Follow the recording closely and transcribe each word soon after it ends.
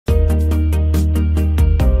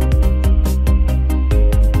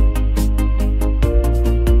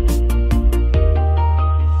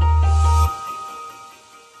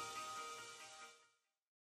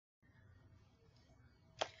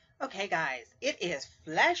It is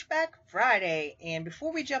Flashback Friday, and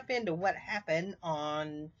before we jump into what happened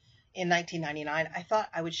in 1999, I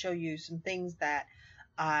thought I would show you some things that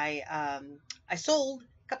I sold,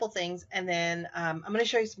 a couple things, and then I'm going to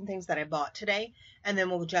show you some things that I bought today, and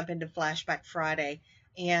then we'll jump into Flashback Friday.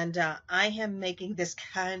 And I am making this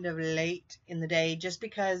kind of late in the day just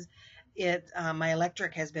because my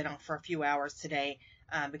electric has been off for a few hours today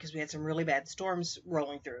because we had some really bad storms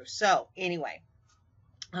rolling through. So anyway.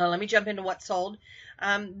 Let me jump into what sold.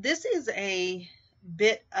 This is a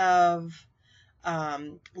bit of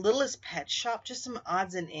Littlest Pet Shop, just some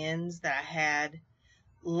odds and ends that I had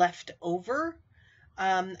left over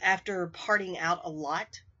after parting out a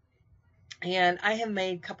lot. And I have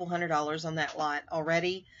made a couple $100 on that lot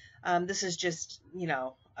already. This is just,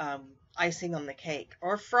 icing on the cake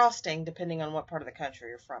or frosting, depending on what part of the country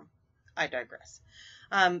you're from. I digress.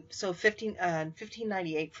 So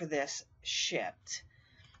 $15.98 for this shipped.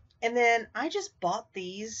 And then I just bought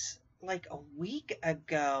these like a week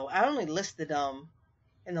ago. I only listed them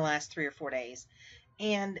in the last 3 or 4 days.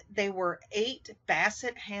 And they were 8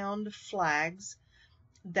 Basset Hound flags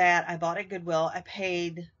that I bought at Goodwill. I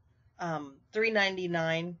paid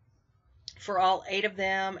 $3.99 for all 8 of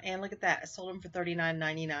them. And look at that. I sold them for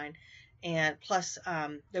 $39.99. And plus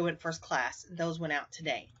they went first class. Those went out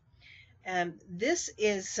today. This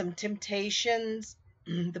is some Temptations.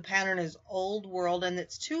 The pattern is Old World, and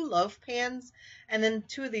it's 2 loaf pans, and then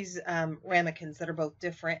 2 of these ramekins that are both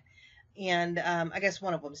different. And I guess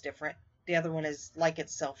one of them's different. The other one is like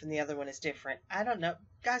itself, and the other one is different. I don't know,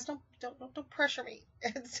 guys. Don't pressure me.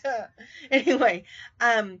 It's anyway.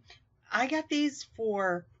 I got these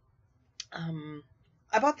for.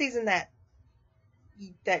 I bought these in that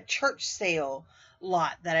church sale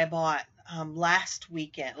lot that I bought last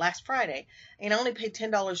Friday, and I only paid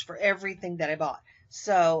 $10 for everything that I bought.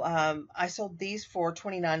 So I sold these for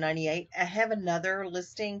 $29.98. I have another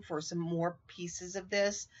listing for some more pieces of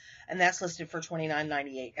this, and that's listed for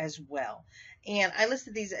 $29.98 as well. And I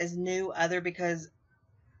listed these as new other because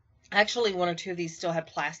actually 1 or 2 of these still had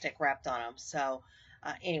plastic wrapped on them. So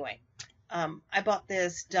anyway, I bought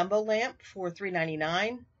this Dumbo lamp for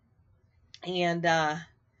 $3.99, and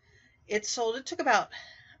it sold. It took about,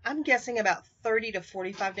 I'm guessing, about 30 to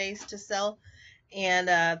 45 days to sell. And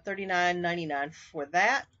 $39.99 for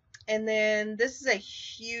that. And then this is a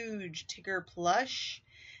huge Tigger plush,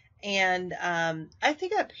 and I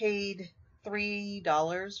think I paid $3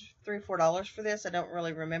 or $4 for this. I don't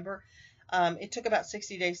really remember. It took about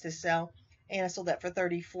 60 days to sell, and I sold that for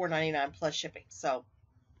 $34.99 plus shipping. So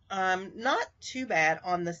not too bad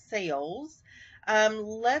on the sales.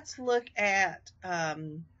 Let's look at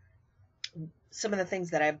some of the things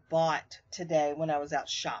that I bought today when I was out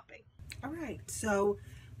shopping. All right, so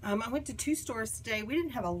I went to 2 stores today. We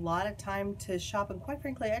didn't have a lot of time to shop, and quite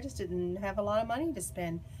frankly, I just didn't have a lot of money to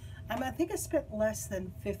spend. I think I spent less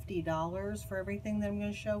than $50 for everything that I'm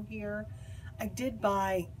going to show here. I did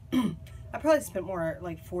buy, I probably spent more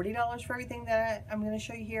like $40 for everything that I'm going to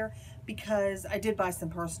show you here, because I did buy some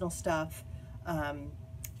personal stuff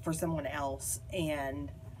for someone else,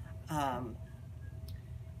 and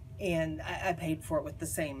I paid for it with the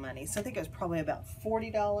same money. So I think it was probably about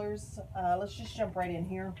 $40. Let's just jump right in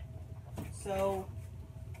here. So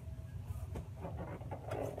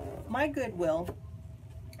my Goodwill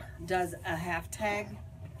does a half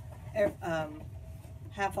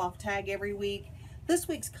off tag every week. This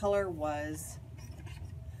week's color was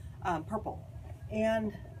purple.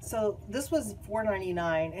 And so this was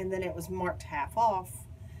 $4.99, and then it was marked half off.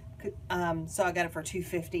 So I got it for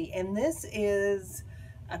 $2.50. And this is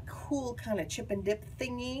a cool kind of chip and dip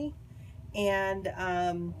thingy, and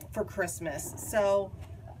for Christmas. So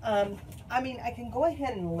I mean, I can go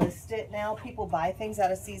ahead and list it now. People buy things out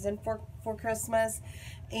of season for Christmas,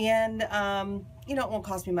 and it won't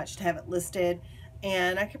cost me much to have it listed,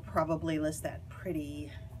 and I could probably list that pretty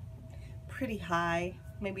high,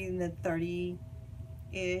 maybe in the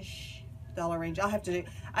 30-ish dollar range. I'll have to do,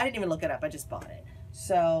 I didn't even look it up, I just bought it.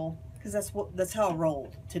 So because that's how I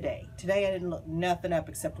rolled today. Today I didn't look nothing up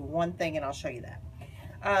except one thing, and I'll show you that.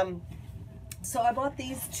 So I bought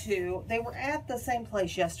these 2. They were at the same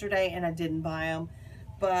place yesterday, and I didn't buy them,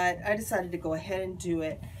 but I decided to go ahead and do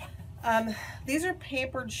it. These are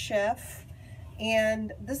Pampered Chef,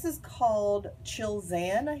 and this is called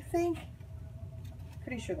Chilzan, I think.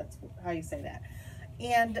 Pretty sure that's how you say that.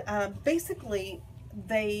 And basically,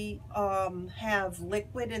 they have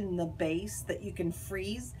liquid in the base that you can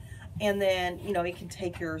freeze. And then, you can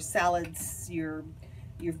take your salads, your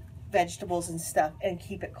vegetables and stuff, and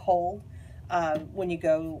keep it cold when you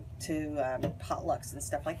go to potlucks and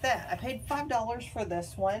stuff like that. I paid $5 for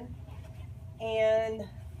this one, and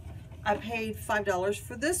I paid $5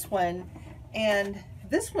 for this one, and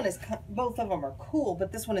this one is, both of them are cool,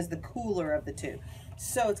 but this one is the cooler of the two.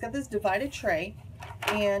 So it's got this divided tray,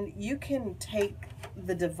 and you can take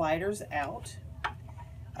the dividers out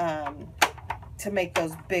to make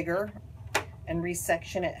those bigger and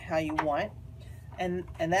resection it how you want. And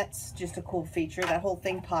that's just a cool feature. That whole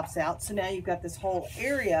thing pops out. So now you've got this whole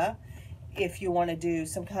area if you want to do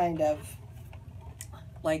some kind of,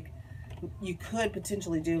 like, you could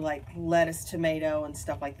potentially do like lettuce, tomato, and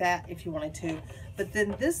stuff like that if you wanted to. But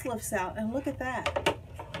then this lifts out, and look at that.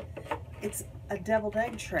 It's a deviled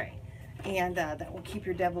egg tray. And that will keep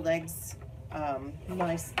your deviled eggs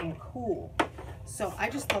nice and cool. So I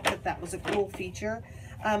just thought that that was a cool feature.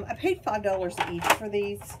 I paid $5 each for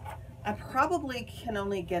these. I probably can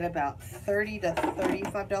only get about $30 to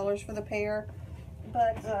 $35 for the pair,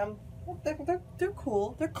 but they're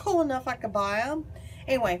cool. They're cool enough I could buy them.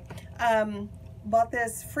 Anyway, bought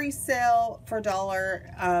this free sale for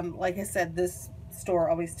 $1. Like I said, this store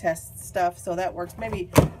always tests stuff, so that works. Maybe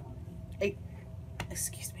 $8,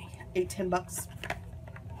 $10 bucks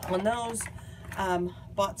on those.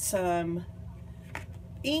 Bought some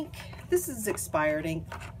ink. This is expired ink,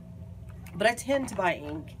 but I tend to buy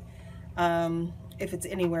ink if it's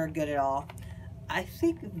anywhere good at all. I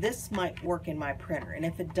think this might work in my printer, and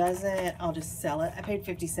if it doesn't, I'll just sell it. I paid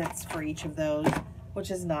 50 cents for each of those,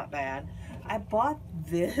 which is not bad. I bought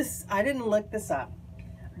this. I didn't look this up,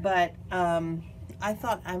 but I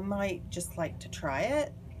thought I might just like to try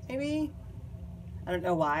it, maybe. I don't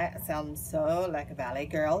know why I sound so like a ballet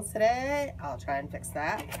girl today. I'll try and fix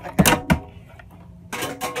that. Okay.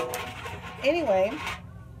 Anyway,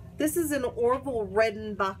 this is an Orville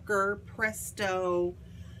Redenbacher Presto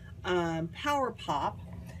Power Pop,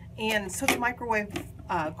 and so it's a microwave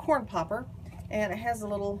corn popper, and it has a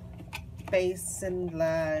little base, and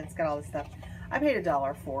it's got all this stuff. I paid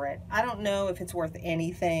 $1 for it. I don't know if it's worth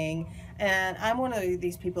anything, and I'm one of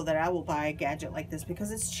these people that I will buy a gadget like this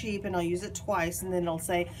because it's cheap and I'll use it twice, and then it'll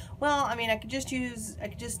say, well, I mean, I could just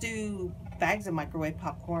do bags of microwave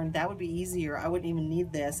popcorn. That would be easier. I wouldn't even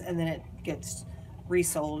need this, and then it gets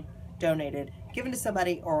resold, donated, given to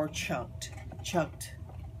somebody, or chunked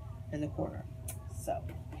in the corner. So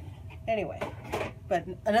anyway, but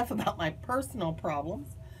enough about my personal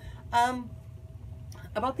problems.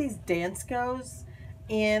 I bought these Danskos,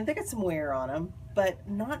 and they got some wear on them, but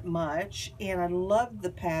not much, and I love the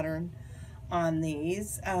pattern on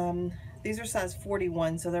these. These are size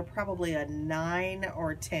 41, so they're probably a 9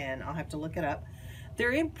 or 10. I'll have to look it up.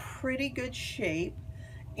 They're in pretty good shape,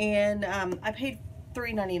 and I paid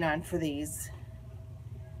 $3.99 for these,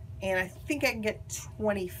 and I think I can get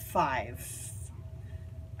 25.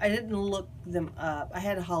 I didn't look them up. I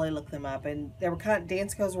had Holly look them up, and they were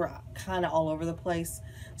Danskos were kind of all over the place,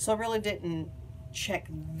 so I really didn't check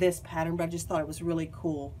this pattern, but I just thought it was really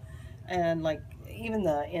cool, and like even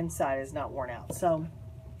the inside is not worn out. So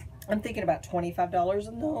I'm thinking about $25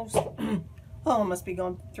 on those. Oh, I must be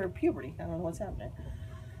going through puberty. I don't know what's happening.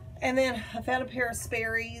 And then I found a pair of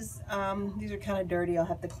Sperry's. These are kind of dirty. I'll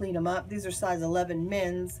have to clean them up. These are size 11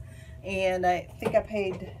 men's, and I think I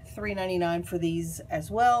paid $3.99 for these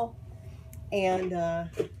as well. And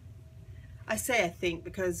I say I think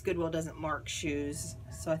because Goodwill doesn't mark shoes,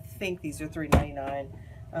 so I think these are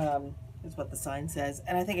 $3.99 is what the sign says,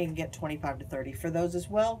 and I think I can get 25 to 30 for those as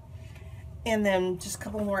well. And then just a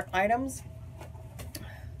couple more items.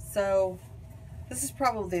 So this is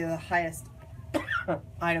probably the highest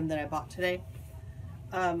item that I bought today.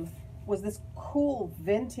 Was this cool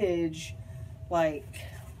vintage, like,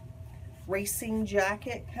 racing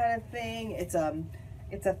jacket kind of thing. It's a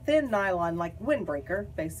thin nylon, like windbreaker,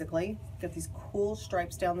 basically. Got these cool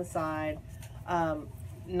stripes down the side.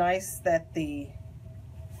 Nice that the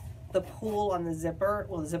pull on the zipper,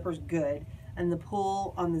 well, the zipper's good, and the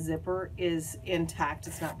pull on the zipper is intact.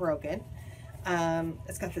 It's not broken.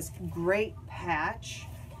 It's got this great patch.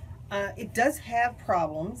 It does have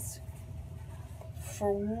problems.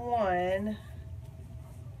 For one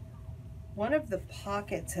of the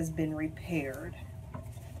pockets has been repaired,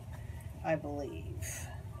 I believe.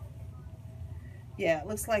 Yeah, it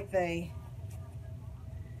looks like that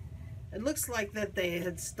they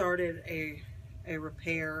had started a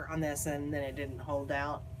repair on this, and then it didn't hold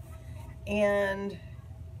out. And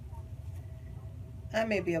I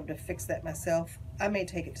may be able to fix that myself. I may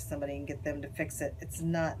take it to somebody and get them to fix it. It's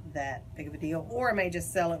not that big of a deal. Or I may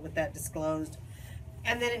just sell it with that disclosed.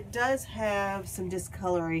 And then it does have some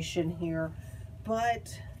discoloration here,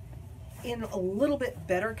 but in a little bit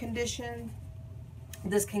better condition.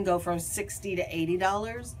 This can go from $60 to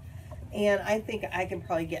 $80, and I think I can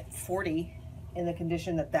probably get 40 in the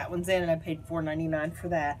condition that that one's in, and I paid $4.99 for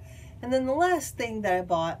that. And then the last thing that I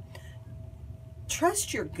bought,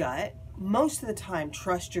 trust your gut. Most of the time,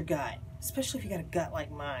 trust your gut, especially if you got a gut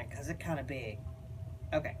like mine, because it's kind of big.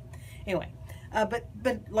 Okay. Anyway, but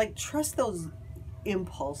like, trust those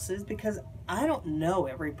impulses, because I don't know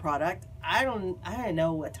every product. I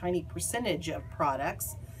know a tiny percentage of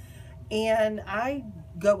products, and I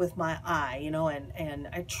go with my eye, you know, and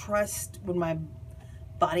I trust when my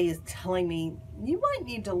body is telling me you might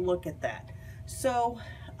need to look at that. So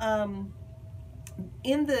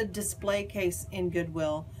in the display case in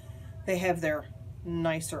Goodwill, they have their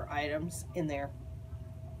nicer items in there.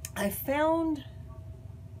 I found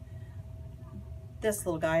this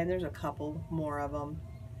little guy, and there's a couple more of them,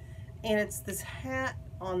 and it's this hat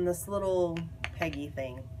on this little peggy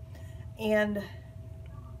thing, and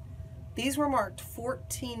these were marked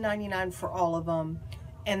 $14.99 for all of them,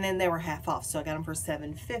 and then they were half off, so I got them for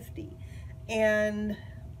 $7.50. And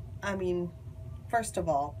I mean, first of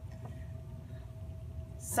all,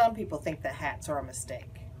 some people think that hats are a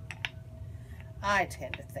mistake. I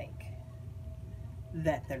tend to think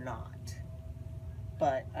that they're not,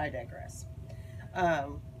 but I digress.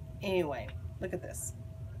 Anyway, look at this.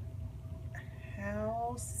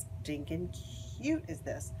 How stinking cute is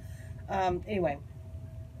this? Anyway,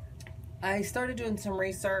 I started doing some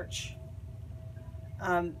research.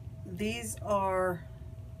 These are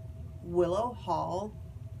Willow Hall.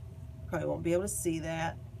 Probably won't be able to see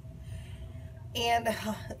that. And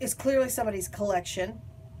it's clearly somebody's collection.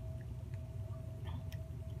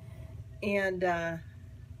 And I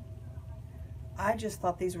just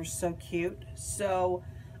thought these were so cute. So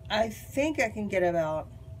I think I can get about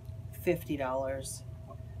 $50.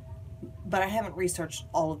 But I haven't researched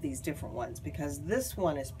all of these different ones, because this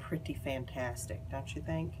one is pretty fantastic, don't you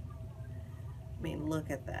think? I mean, look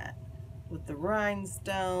at that. With the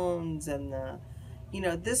rhinestones and the, you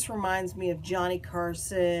know, this reminds me of Johnny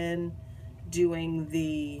Carson doing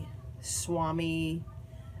the Swami,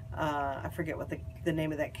 I forget what the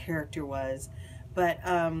name of that character was, but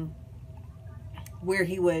where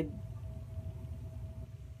he would,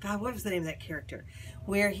 God, what was the name of that character?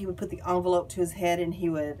 Where he would put the envelope to his head and he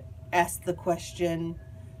would ask the question,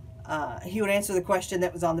 he would answer the question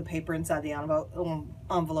that was on the paper inside the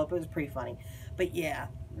envelope. It was pretty funny. But yeah,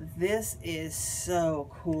 this is so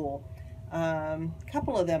cool. A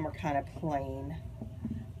couple of them are kind of plain.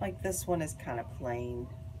 Like this one is kind of plain.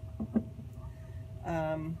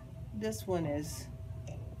 This one's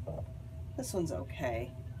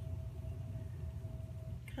okay.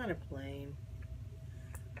 Kind of plain.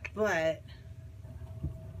 But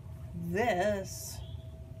this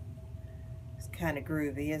is kind of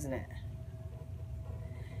groovy, isn't it?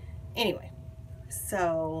 Anyway,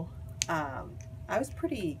 so I was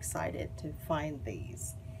pretty excited to find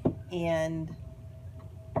these, and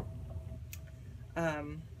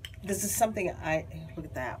this is something look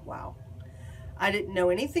at that, wow. I didn't know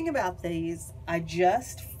anything about these. I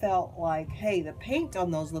just felt like, hey, the paint on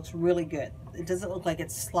those looks really good. It doesn't look like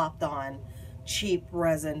it's slopped on cheap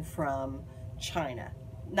resin from China.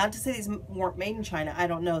 Not to say these weren't made in China. I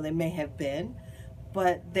don't know. They may have been,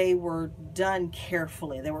 but they were done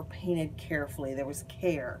carefully. They were painted carefully. There was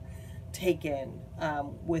care taken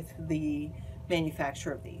with the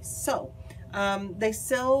manufacture of these. So they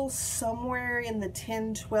sell somewhere in the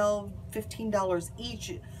 $10, $12, $15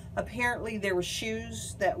 each. Apparently there were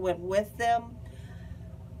shoes that went with them,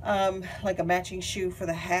 like a matching shoe for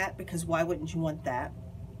the hat, because why wouldn't you want that?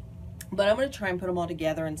 But I'm going to try and put them all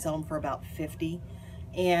together and sell them for about $50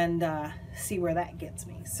 and see where that gets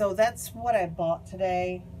me. So that's what I bought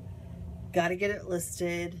today. Got to get it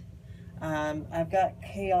listed. I've got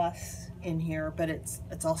Chaos in here, but it's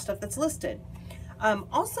all stuff that's listed.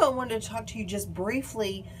 Also, I wanted to talk to you just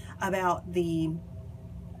briefly about the,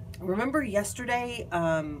 remember yesterday,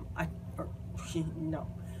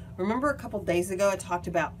 remember a couple days ago I talked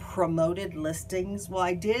about promoted listings? Well,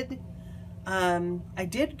 I did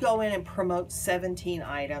go in and promote 17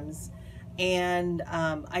 items, and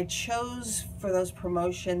I chose for those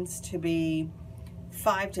promotions to be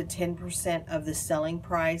 5 to 10% of the selling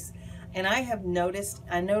price. And I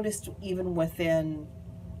noticed even within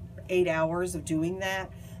 8 hours of doing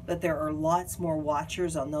that there are lots more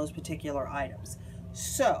watchers on those particular items.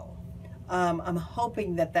 So I'm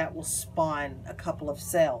hoping that will spawn a couple of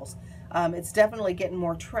sales. It's definitely getting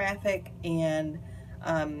more traffic, and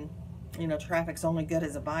you know, traffic's only good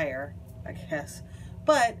as a buyer, I guess.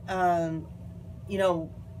 But you know,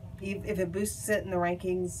 if it boosts it in the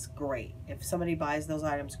rankings, great. If somebody buys those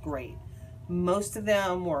items, great. Most of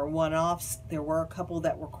them were one-offs. There were a couple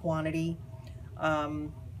that were quantity,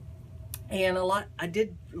 and a lot. I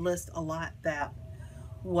did list a lot that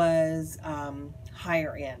was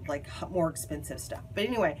higher end, like more expensive stuff. But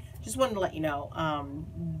anyway, just wanted to let you know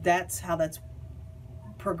that's how that's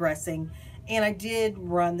progressing. And I did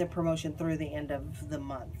run the promotion through the end of the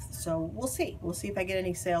month. So we'll see. We'll see if I get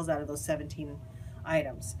any sales out of those 17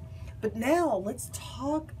 items. But now let's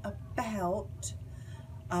talk about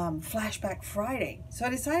Flashback Friday. So I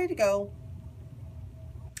decided to go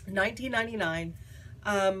 1999.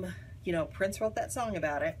 You know, Prince wrote that song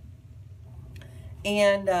about it.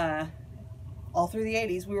 And all through the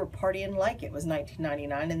 80s, we were partying like it was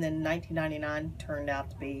 1999. And then 1999 turned out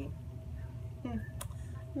to be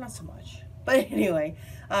not so much. But anyway,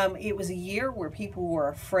 it was a year where people were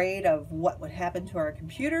afraid of what would happen to our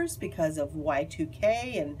computers because of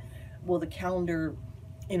Y2K, and will the calendar,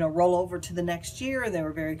 you know, roll over to the next year? And they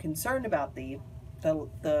were very concerned about the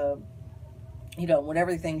you know, when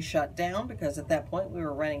everything shut down, because at that point we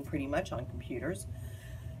were running pretty much on computers.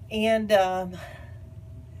 And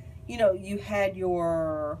you know, you had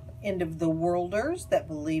your end of the worlders that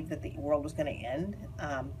believed that the world was going to end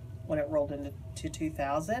when it rolled into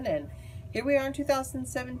 2000, and here we are in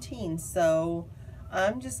 2017. So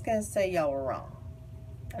I'm just going to say y'all were wrong.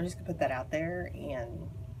 I'm just going to put that out there and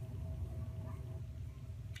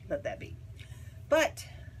let that be. But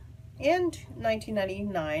in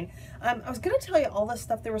 1999, I was going to tell you all this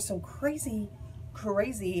stuff. There was some crazy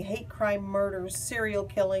hate crime, murders, serial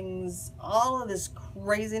killings, all of this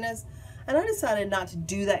craziness. And I decided not to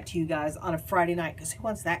do that to you guys on a Friday night, because who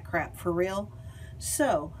wants that crap for real?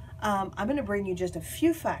 So I'm going to bring you just a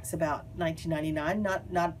few facts about 1999,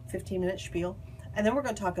 not 15-minute spiel. And then we're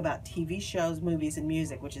going to talk about TV shows, movies, and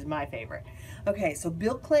music, which is my favorite. Okay, so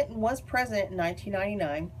Bill Clinton was president in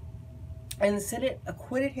 1999, and the Senate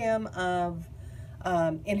acquitted him of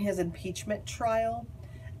in his impeachment trial.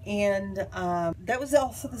 And that was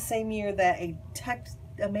also the same year that a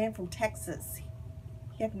man from Texas,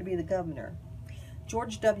 he happened to be the governor,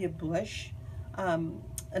 George W. Bush,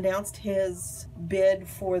 announced his bid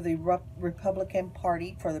for the Republican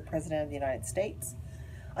Party for the President of the United States.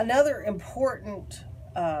 Another important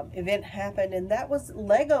event happened, and that was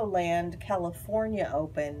Legoland California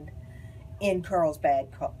opened in Carlsbad,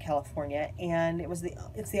 California, and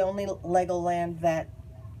it's the only Legoland that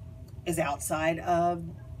is outside of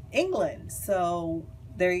England. So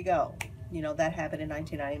there you go. You know, that happened in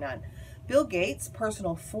 1999. Bill Gates'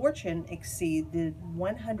 personal fortune exceeded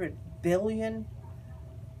 $100 billion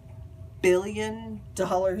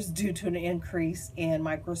due to an increase in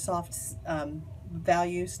Microsoft's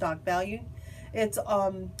stock value. It's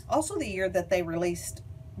also the year that they released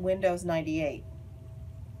Windows 98.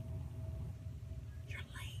 You're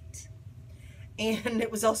late. And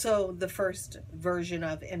it was also the first version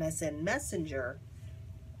of MSN Messenger,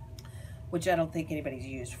 which I don't think anybody's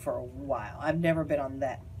used for a while. I've never been on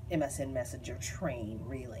that MSN Messenger train,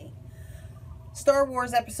 really. Star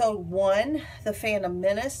Wars Episode 1, The Phantom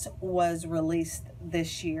Menace, was released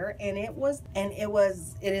this year, and it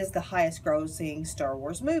is the highest grossing Star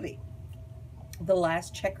Wars movie. The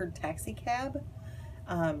Last Checkered Taxi Cab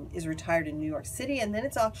is retired in New York City, and then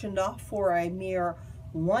it's auctioned off for a mere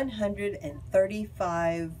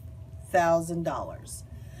 $135,000.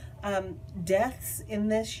 Deaths in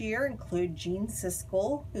this year include Gene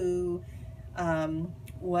Siskel, who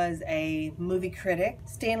was a movie critic,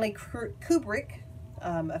 Stanley Kubrick,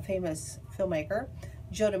 a famous filmmaker,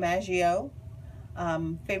 Joe DiMaggio,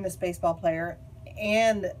 famous baseball player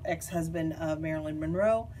and ex-husband of Marilyn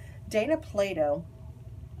Monroe, Dana Plato,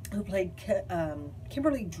 who played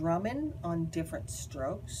Kimberly Drummond on Different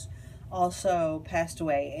Strokes, also passed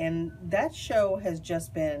away. And that show has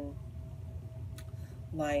just been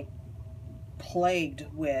like plagued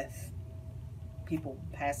with people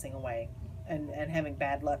passing away and having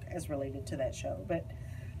bad luck as related to that show. But,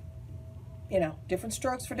 you know, different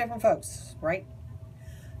strokes for different folks, right?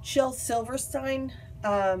 Shel Silverstein,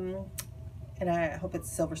 and I hope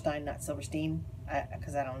it's Silverstein, not Silverstein,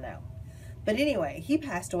 because I don't know. But anyway, he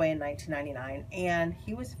passed away in 1999, and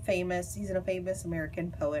he was famous. He's a famous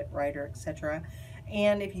American poet, writer, etc.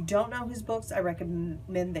 And if you don't know his books, I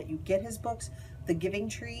recommend that you get his books. The Giving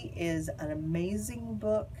Tree is an amazing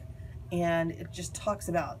book, and it just talks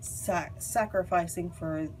about sacrificing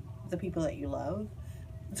for the people that you love.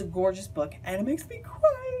 It's a gorgeous book, and it makes me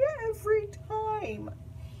cry every time.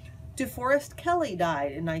 DeForest Kelley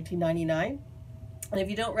died in 1999. And if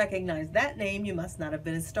you don't recognize that name, you must not have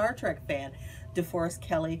been a Star Trek fan. DeForest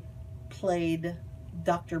Kelley played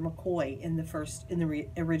Dr. McCoy in the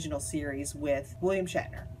original series with William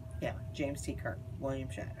Shatner. Yeah, James T. Kirk, William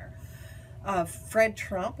Shatner. Fred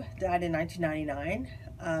Trump died in 1999.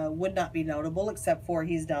 would not be notable except for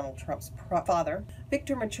he's Donald Trump's father.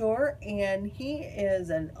 Victor Mature, and he was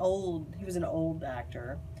an old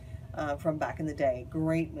actor from back in the day.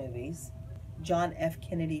 Great movies. John F.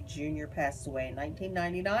 Kennedy Jr. passed away in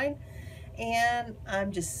 1999, and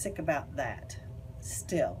I'm just sick about that.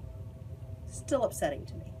 Still upsetting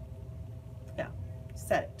to me. Yeah,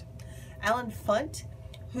 said it. Alan Funt,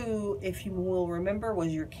 who, if you will remember,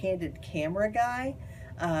 was your Candid Camera guy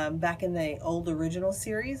back in the old original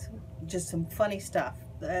series. Just some funny stuff.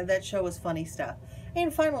 That show was funny stuff.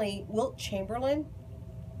 And finally, Wilt Chamberlain,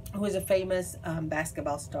 who is a famous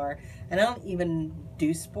basketball star. And I don't even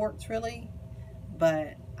do sports really,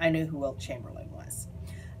 but I knew who Wilt Chamberlain was.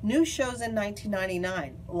 New shows in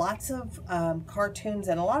 1999. Lots of cartoons,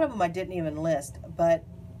 and a lot of them I didn't even list, but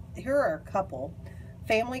here are a couple.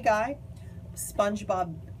 Family Guy,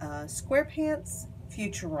 SpongeBob SquarePants,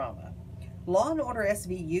 Futurama. Law & Order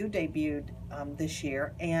SVU debuted this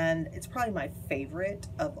year, and it's probably my favorite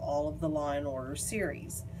of all of the Law & Order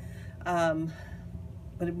series.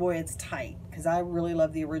 But boy, it's tight, because I really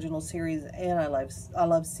love the original series, and I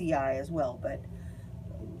love CI as well, but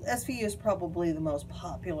SVU is probably the most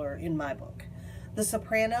popular in my book. The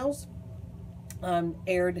Sopranos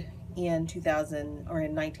aired in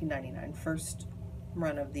 1999, first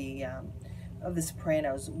run of the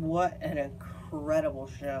Sopranos. What an incredible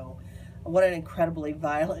show! What an incredibly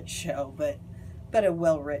violent show, but a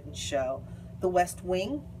well-written show. The West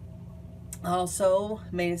Wing also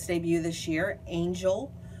made its debut this year.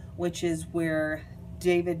 Angel, which is where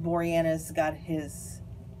David Boreanaz got his,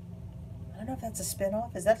 I don't know if that's a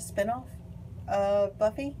spinoff. Is that a spinoff of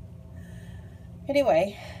Buffy?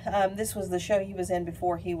 Anyway, this was the show he was in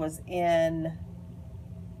before he was in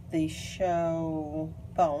the show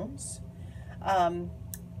Bones.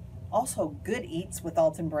 Also, Good Eats with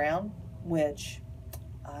Alton Brown, which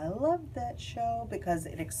I loved that show because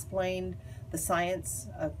it explained the science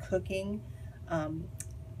of cooking.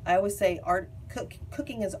 I always say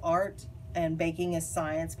cooking is art and baking is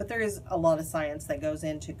science, but there is a lot of science that goes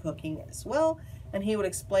into cooking as well, and he would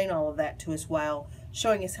explain all of that to us while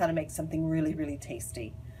showing us how to make something really, really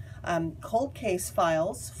tasty. Cold Case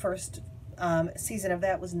Files, first season of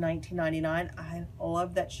that was 1999. I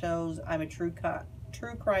love that show. I'm a true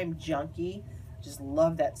crime junkie. Just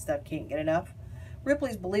love that stuff. Can't get enough.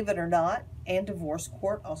 Ripley's Believe It or Not and Divorce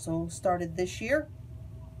Court also started this year.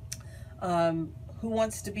 Who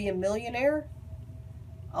Wants to Be a Millionaire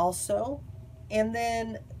also. And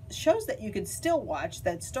then shows that you could still watch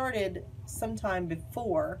that started sometime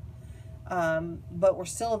before, but were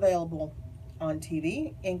still available on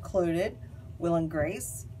TV, included Will and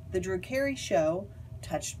Grace, The Drew Carey Show,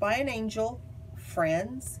 Touched by an Angel,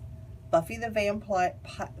 Friends, Buffy the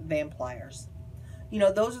Vampires. You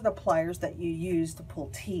know, those are the pliers that you use to pull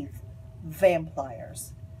teeth.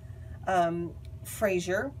 Vampires.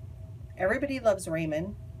 Frasier, Everybody Loves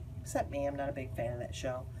Raymond, except me, I'm not a big fan of that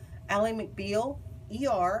show. Ally McBeal,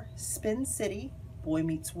 ER, Spin City, Boy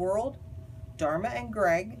Meets World, Dharma and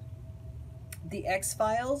Greg, The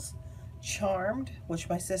X-Files, Charmed, which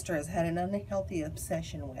my sister has had an unhealthy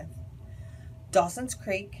obsession with, Dawson's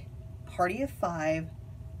Creek, Party of Five,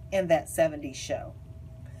 and That 70s Show.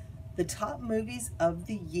 The top movies of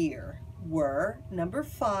the year were number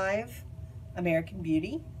 5, American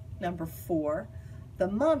Beauty, number 4, The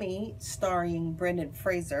Mummy, starring Brendan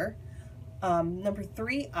Fraser, number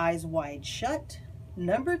 3, Eyes Wide Shut,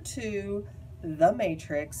 number 2, The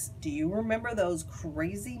Matrix. Do you remember those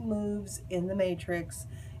crazy moves in The Matrix?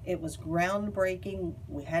 It was groundbreaking.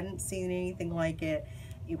 We hadn't seen anything like it.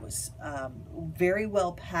 It was very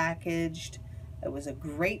well packaged. It was a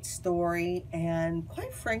great story, and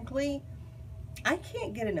quite frankly, I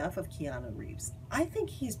can't get enough of Keanu Reeves. I think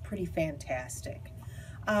he's pretty fantastic.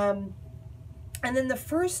 And then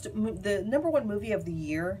the number 1 movie of the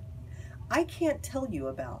year, I can't tell you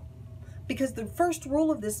about, because the first rule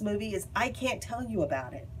of this movie is I can't tell you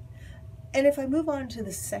about it. And if I move on to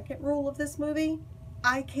the second rule of this movie,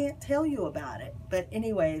 I can't tell you about it. But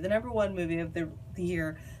anyway, the number 1 movie of the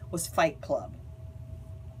year was Fight Club.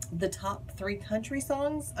 The top 3 country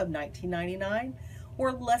songs of 1999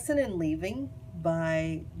 were Lesson in Leaving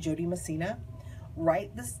by Jody Messina,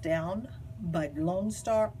 Write This Down by Lone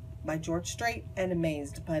Star by George Strait, and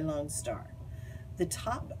Amazed by Lone Star. The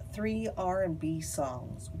top 3 R&B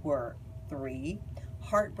songs were 3,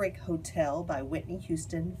 Heartbreak Hotel by Whitney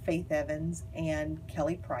Houston, Faith Evans, and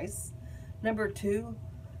Kelly Price. Number 2,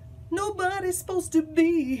 Nobody's Supposed to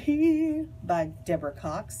Be Here by Deborah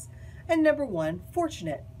Cox. And number 1,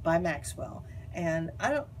 Fortunate by Maxwell. And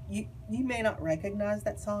you may not recognize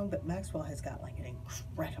that song, but Maxwell has got like an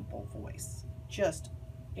incredible voice. Just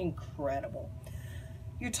incredible.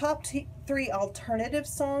 your top three alternative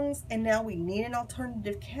songs, and now we need an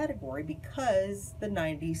alternative category because the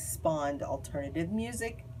 90s spawned alternative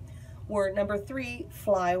music, were number 3,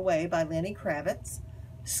 Fly Away by Lenny Kravitz,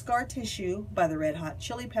 Scar Tissue by the Red Hot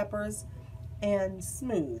Chili Peppers, and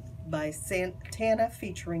Smooth by Santana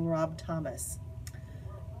featuring Rob Thomas.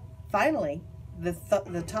 Finally,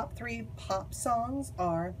 the top 3 pop songs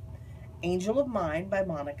are Angel of Mine by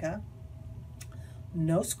Monica,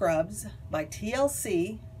 No Scrubs by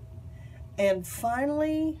TLC, and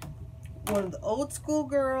finally, one of the old school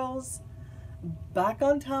girls, Back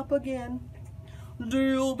on Top Again. Do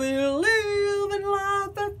you believe in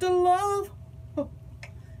life after love?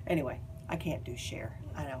 Anyway, I can't do Cher.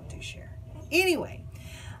 I don't do Cher. Anyway,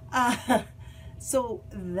 so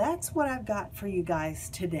that's what I've got for you guys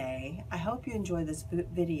today. I hope you enjoy this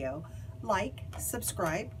video. Like,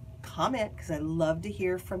 subscribe, comment, because I love to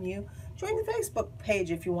hear from you. Join the Facebook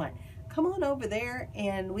page if you want. Come on over there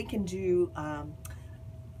and we can do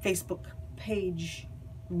Facebook page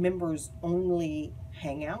members only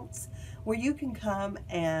hangouts where you can come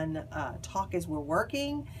and talk as we're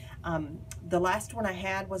working. The last one I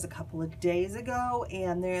had was a couple of days ago,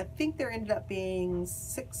 and I think there ended up being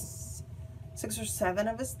six or seven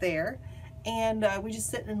of us there, and we just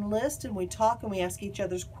sit and list and we talk and we ask each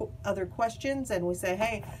other questions, and we say,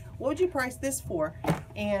 hey, what would you price this for?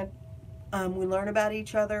 And we learn about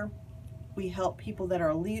each other. We help people that are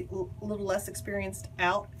a little less experienced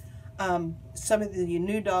out. Some of the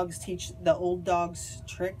new dogs teach the old dogs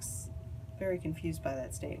tricks. Very confused by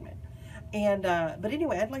that statement. And but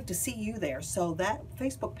anyway, I'd like to see you there. So that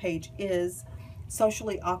Facebook page is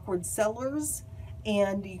Socially Awkward Sellers,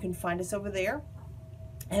 and you can find us over there.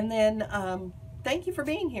 And then thank you for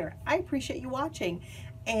being here. I appreciate you watching,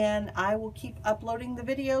 and I will keep uploading the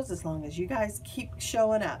videos as long as you guys keep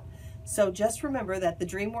showing up. So just remember that the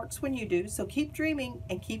dream works when you do. So keep dreaming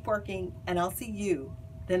and keep working, and I'll see you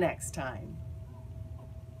the next time.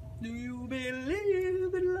 Do you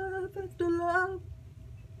believe in love after love?